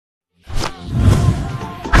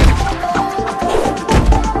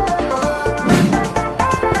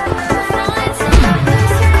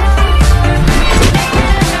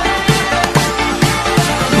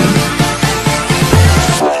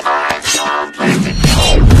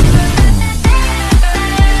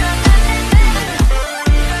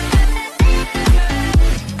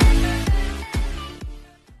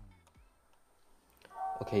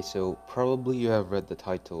so probably you have read the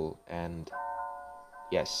title, and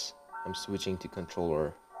yes, I'm switching to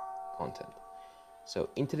controller content. So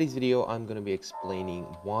in today's video, I'm going to be explaining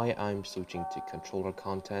why I'm switching to controller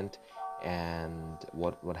content and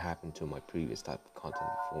what happened to my previous type of content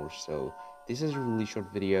before. So this is a really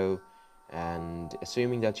short video, and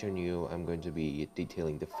assuming that you're new, I'm going to be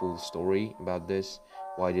detailing the full story about this.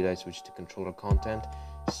 Why did I switch to controller content?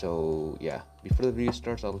 So yeah, before the video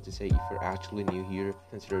starts, I'd like to say, if you're actually new here,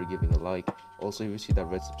 consider giving a like. Also, if you see that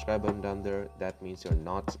red subscribe button down there, that means you're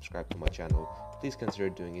not subscribed to my channel. Please consider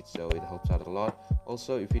doing it, so it helps out a lot.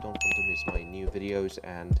 Also, if you don't want to miss my new videos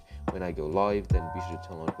and when I go live, then be sure to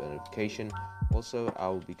turn on the notification. Also, I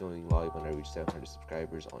will be going live when I reach 700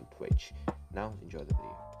 subscribers on Twitch. Now enjoy the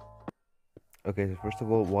video. Okay, so first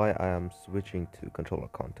of all, why I am switching to controller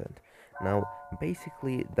content. Now,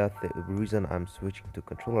 basically, the reason I'm switching to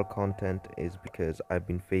controller content is because I've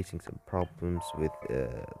been facing some problems with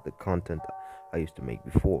the content I used to make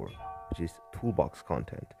before, which is toolbox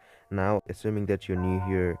content. Now, assuming that you're new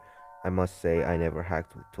here, I must say I never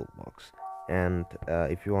hacked with toolbox. And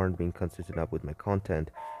if you aren't being consistent up with my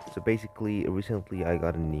content, so basically recently I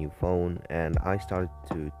got a new phone and I started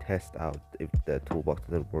to test out if the toolbox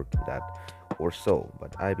doesn't work in that or so,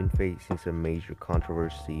 but I've been facing some major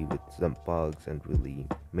controversy with some bugs and really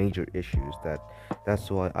major issues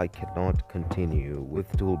that's why I cannot continue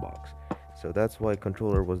with toolbox. So that's why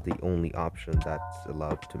controller was the only option that's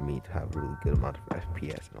allowed to me to have a really good amount of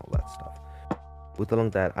FPS and all that stuff. With along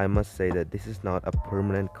that, I must say that this is not a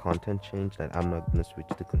permanent content change, that I'm not going to switch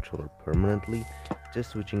the controller permanently,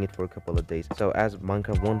 just switching it for a couple of days. So as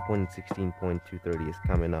Minecraft 1.16.230 is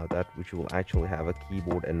coming out, that which will actually have a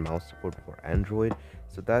keyboard and mouse support for Android,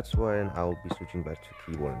 so that's when I'll be switching back to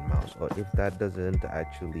keyboard and mouse. Or if that doesn't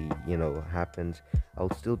actually happens,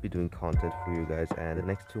 I'll still be doing content for you guys, and the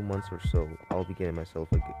next 2 months or so I'll be getting myself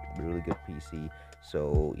a really good PC.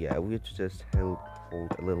 So yeah, we have to just hold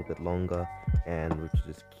a little bit longer, and we have to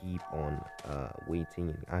just keep on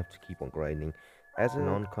waiting. I have to keep on grinding. As a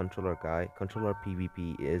non-controller guy, controller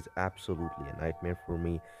PvP is absolutely a nightmare for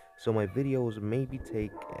me. So my videos may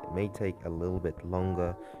take a little bit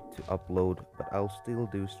longer to upload, but I'll still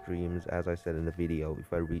do streams. As I said in the video,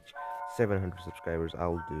 if I reach 700 subscribers,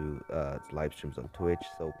 I'll do live streams on Twitch.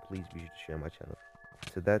 So please be sure to share my channel.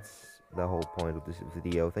 So that's the whole point of this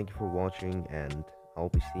video. Thank you for watching, and I'll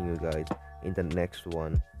be seeing you guys in the next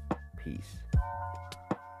one. Peace.